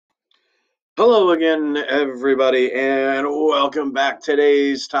Hello again, everybody, and welcome back.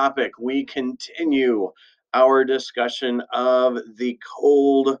 Today's topic, we continue our discussion of the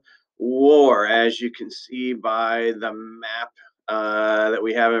Cold War, as you can see by the map that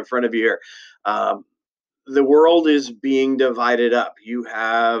we have in front of you here. Um, the world is being divided up. You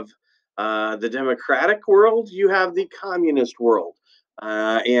have the democratic world, you have the communist world.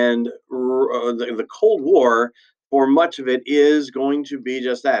 The Cold War, for much of it, is going to be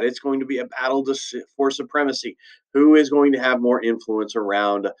just that. It's going to be a battle for supremacy. Who is going to have more influence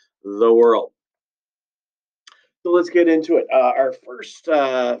around the world? So let's get into it. Our first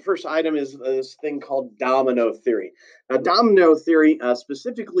item is this thing called domino theory. Now, domino theory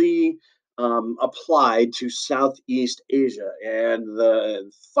specifically applied to Southeast Asia, and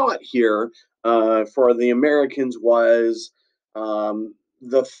the thought here for the Americans was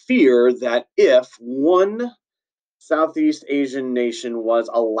the fear that if one Southeast Asian nation was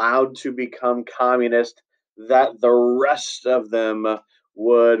allowed to become communist, that the rest of them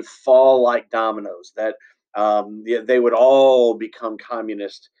would fall like dominoes, that they would all become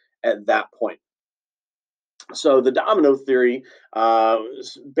communist at that point. So the domino theory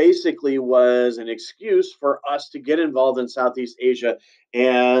basically was an excuse for us to get involved in Southeast Asia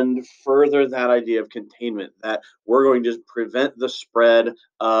and further that idea of containment, that we're going to prevent the spread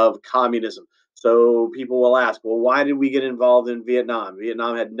of communism. So people will ask, well, why did we get involved in Vietnam?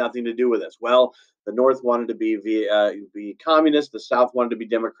 Vietnam had nothing to do with this. Well, the North wanted to be communist, the South wanted to be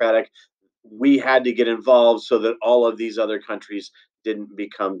democratic. We had to get involved so that all of these other countries didn't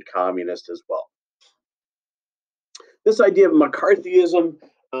become communist as well. This idea of McCarthyism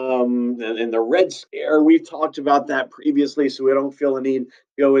and the Red Scare, we've talked about that previously, so we don't feel the need to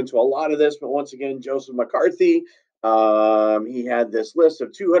go into a lot of this. But once again, Joseph McCarthy, he had this list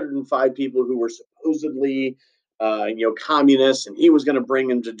of 205 people who were supposedly, communists, and he was going to bring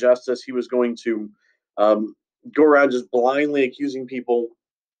them to justice. He was going to go around just blindly accusing people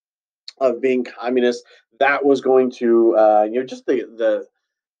of being communists. That was going to, just the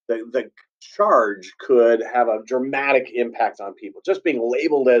charge could have a dramatic impact on people. Just being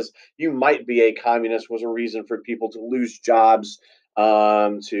labeled as you might be a communist was a reason for people to lose jobs,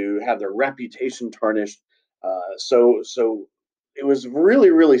 to have their reputation tarnished. So it was really,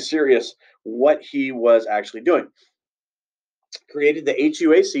 really serious what he was actually doing. Created the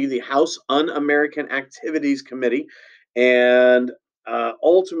HUAC, the House Un-American Activities Committee, and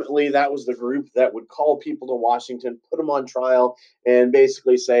ultimately that was the group that would call people to Washington, put them on trial, and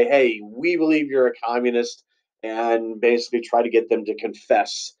basically say, "Hey, we believe you're a communist," and basically try to get them to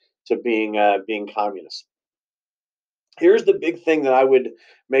confess to being communist. Here's the big thing that I would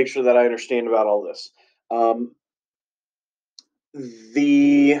make sure that I understand about all this. Um,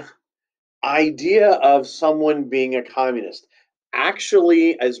 the idea of someone being a communist,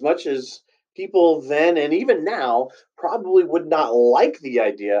 actually, as much as people then and even now probably would not like the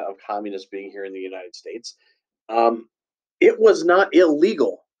idea of communists being here in the United States, um, it was not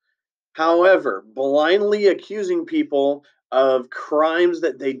illegal. However, blindly accusing people of crimes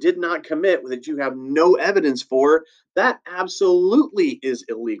that they did not commit, that you have no evidence for, that absolutely is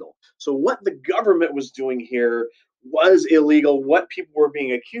illegal. So, what the government was doing here was illegal. What people were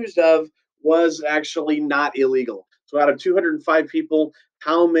being accused of was actually not illegal. So, out of 205 people,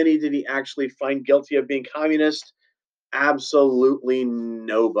 how many did he actually find guilty of being communist? Absolutely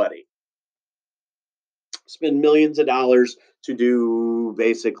nobody. Spend millions of dollars to do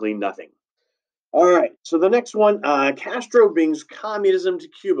basically nothing. All right. So the next one, Castro brings communism to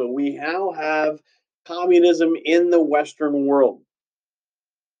Cuba. We now have communism in the Western world.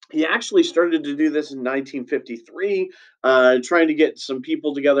 He actually started to do this in 1953, trying to get some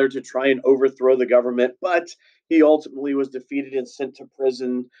people together to try and overthrow the government, but he ultimately was defeated and sent to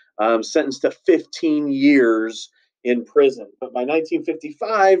prison, sentenced to 15 years in prison. But by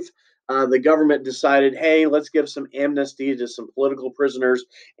 1955, the government decided, hey, let's give some amnesty to some political prisoners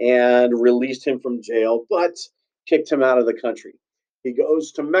and released him from jail, but kicked him out of the country. He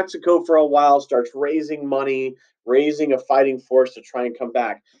goes to Mexico for a while, starts raising money, raising a fighting force to try and come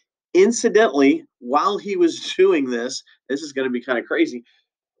back. Incidentally, while he was doing this is going to be kind of crazy.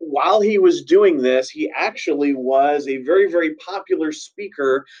 While he was doing this, he actually was a very, very popular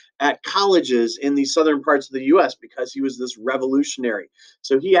speaker at colleges in the southern parts of the US because he was this revolutionary.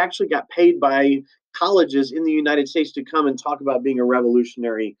 So he actually got paid by colleges in the United States to come and talk about being a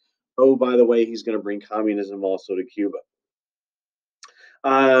revolutionary. Oh, by the way, he's going to bring communism also to Cuba.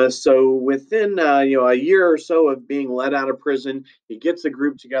 So within a year or so of being let out of prison, he gets a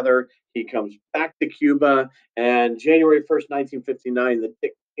group together. He comes back to Cuba, and January 1st, 1959, the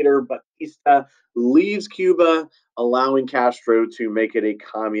dictator Batista leaves Cuba, allowing Castro to make it a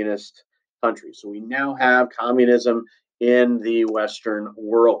communist country. So we now have communism in the Western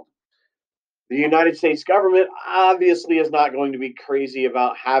world. The United States government obviously is not going to be crazy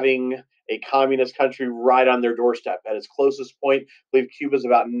about having a communist country right on their doorstep. At its closest point, I believe Cuba is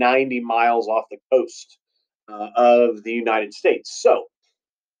about 90 miles off the coast of the United States. So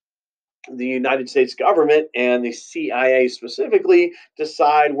the United States government and the CIA specifically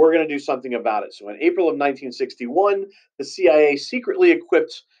decide we're going to do something about it. So in April of 1961, the CIA secretly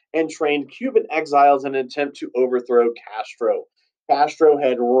equipped and trained Cuban exiles in an attempt to overthrow Castro. Castro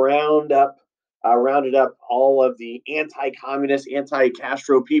had rounded up all of the anti-communist,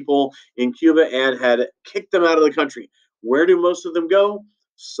 anti-Castro people in Cuba and had kicked them out of the country. Where do most of them go?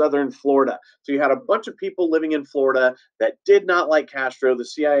 Southern Florida. So you had a bunch of people living in Florida that did not like Castro. The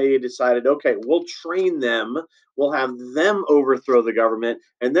CIA decided, okay, we'll train them, we'll have them overthrow the government,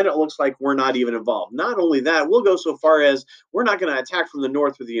 and then it looks like we're not even involved. Not only that, we'll go so far as we're not going to attack from the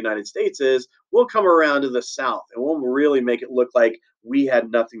north where the United States is, we'll come around to the south and we'll really make it look like we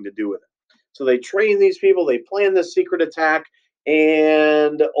had nothing to do with it. So they train these people, they plan this secret attack,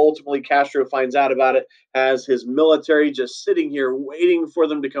 and ultimately Castro finds out about it, has his military just sitting here waiting for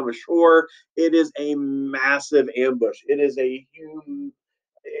them to come ashore. It is a massive ambush. It is a huge,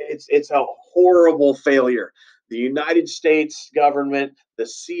 it's a horrible failure. The United States government, the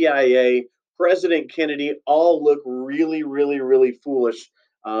CIA, President Kennedy all look really, really, really foolish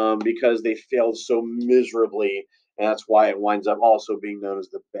because they failed so miserably. And that's why it winds up also being known as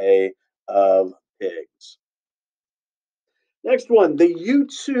the Bay of Pigs. Next one, the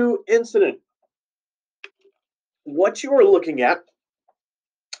U-2 incident. What you are looking at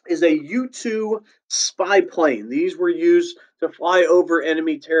is a U-2 spy plane. These were used to fly over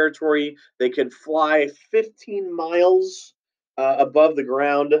enemy territory. They could fly 15 miles above the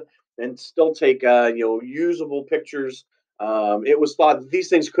ground and still take usable pictures. It was thought that these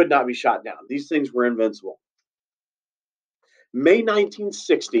things could not be shot down. These things were invincible. May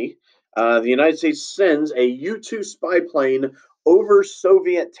 1960, the United States sends a U-2 spy plane over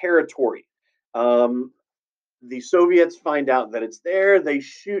Soviet territory. The Soviets find out that it's there. They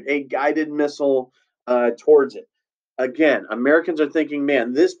shoot a guided missile towards it. Again, Americans are thinking,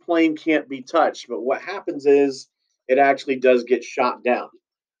 man, this plane can't be touched. But what happens is it actually does get shot down.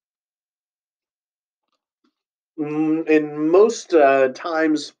 In most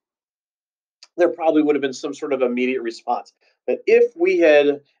times, there probably would have been some sort of immediate response. But if we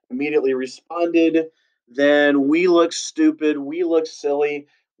had immediately responded, then we look stupid, we look silly.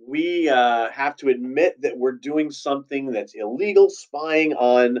 We have to admit that we're doing something that's illegal, spying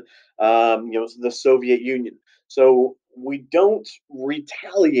on the Soviet Union. So we don't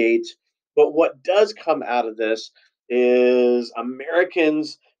retaliate. But what does come out of this is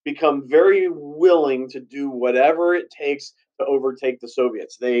Americans become very willing to do whatever it takes to overtake the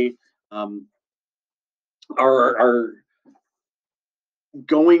Soviets. They um, are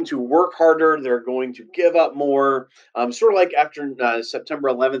going to work harder. They're going to give up more. Sort of like after September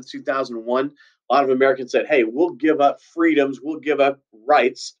 11th, 2001, a lot of Americans said, hey, we'll give up freedoms, we'll give up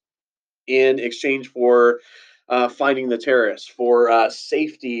rights in exchange for finding the terrorists, for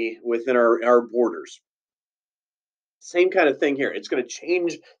safety within our borders. Same kind of thing here. It's going to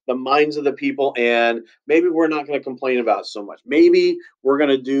change the minds of the people, and maybe we're not going to complain about it so much. Maybe we're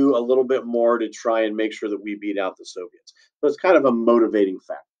going to do a little bit more to try and make sure that we beat out the Soviets. So it's kind of a motivating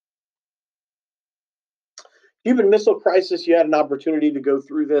factor. Cuban Missile Crisis, you had an opportunity to go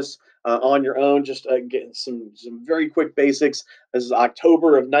through this on your own, just get some very quick basics. This is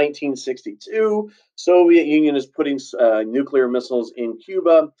October of 1962. Soviet Union is putting nuclear missiles in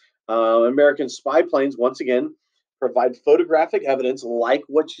Cuba. American spy planes, once again, provide photographic evidence like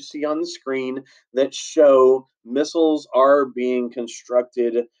what you see on the screen that show missiles are being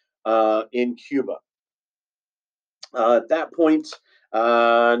constructed in Cuba. At that point,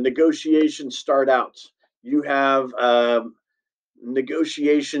 negotiations start out. You have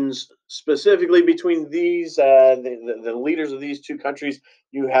negotiations specifically between the leaders of these two countries.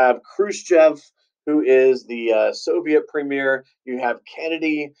 You have Khrushchev, who is the Soviet premier. You have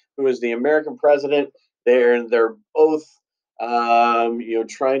Kennedy, who is the American president. They're both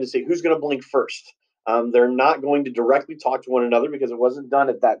trying to see who's going to blink first. They're not going to directly talk to one another because it wasn't done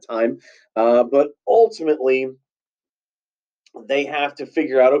at that time. But ultimately, they have to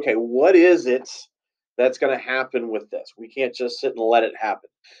figure out, okay, what is it that's going to happen with this? We can't just sit and let it happen.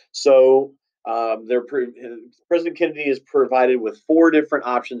 So President Kennedy is provided with four different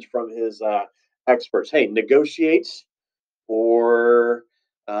options from his experts. Hey, negotiate, or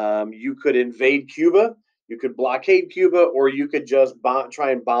you could invade Cuba, you could blockade Cuba, or you could just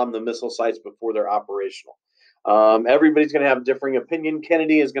try and bomb the missile sites before they're operational. Everybody's going to have differing opinion.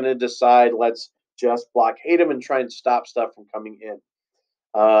 Kennedy is going to decide, let's just blockade them and try and stop stuff from coming in.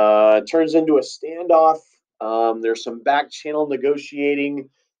 It turns into a standoff. There's some back channel negotiating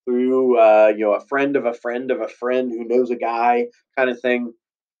through, a friend of a friend of a friend who knows a guy kind of thing.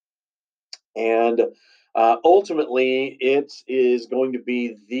 And ultimately, it is going to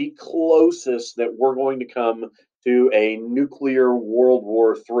be the closest that we're going to come to a nuclear World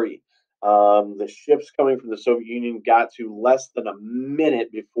War III. The ships coming from the Soviet Union got to less than a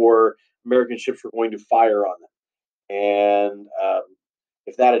minute before American ships were going to fire on them. And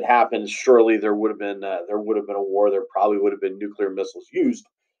if that had happened, surely there would have been a war. There probably would have been nuclear missiles used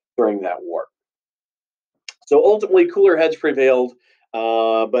during that war. So ultimately, cooler heads prevailed,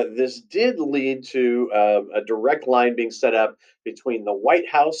 but this did lead to a direct line being set up between the White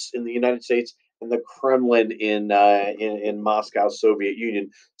House in the United States and the Kremlin in Moscow, Soviet Union,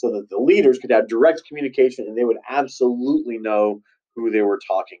 so that the leaders could have direct communication and they would absolutely know who they were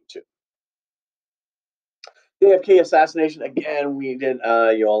talking to. JFK assassination again. We did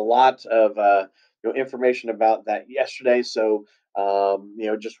a lot of information about that yesterday. So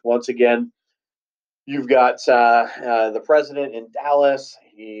just once again, you've got the president in Dallas.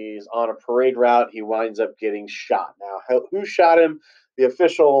 He's on a parade route. He winds up getting shot. Now, who shot him? The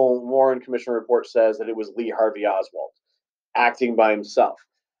official Warren Commission report says that it was Lee Harvey Oswald, acting by himself.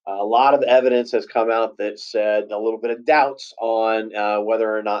 A lot of evidence has come out that said a little bit of doubts on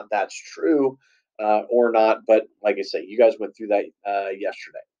whether or not that's true or not. But like I say, you guys went through that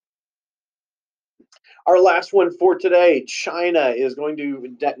yesterday. Our last one for today, China is going to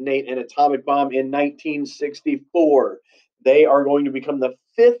detonate an atomic bomb in 1964. They are going to become the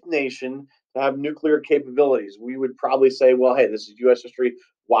fifth nation to have nuclear capabilities. We would probably say, well, hey, this is U.S. history.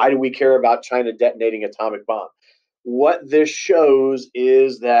 Why do we care about China detonating atomic bomb? What this shows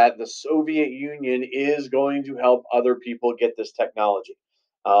is that the Soviet Union is going to help other people get this technology,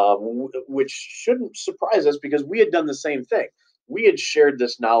 which shouldn't surprise us because we had done the same thing. We had shared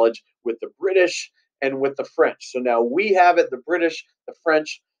this knowledge with the British and with the French. So now we have it, the British, the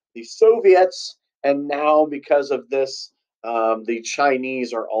French, the Soviets, and now because of this, the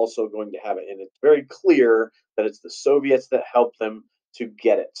Chinese are also going to have it. And it's very clear that it's the Soviets that helped them to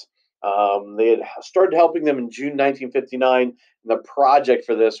get it. They had started helping them in June 1959. And the project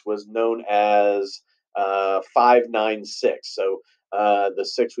for this was known as 596. So the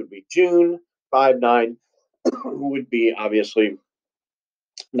 6 would be June, 59 would be obviously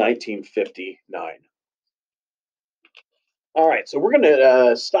 1959. All right, so we're going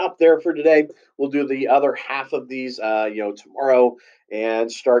to stop there for today. We'll do the other half of these, tomorrow, and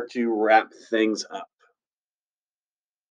start to wrap things up.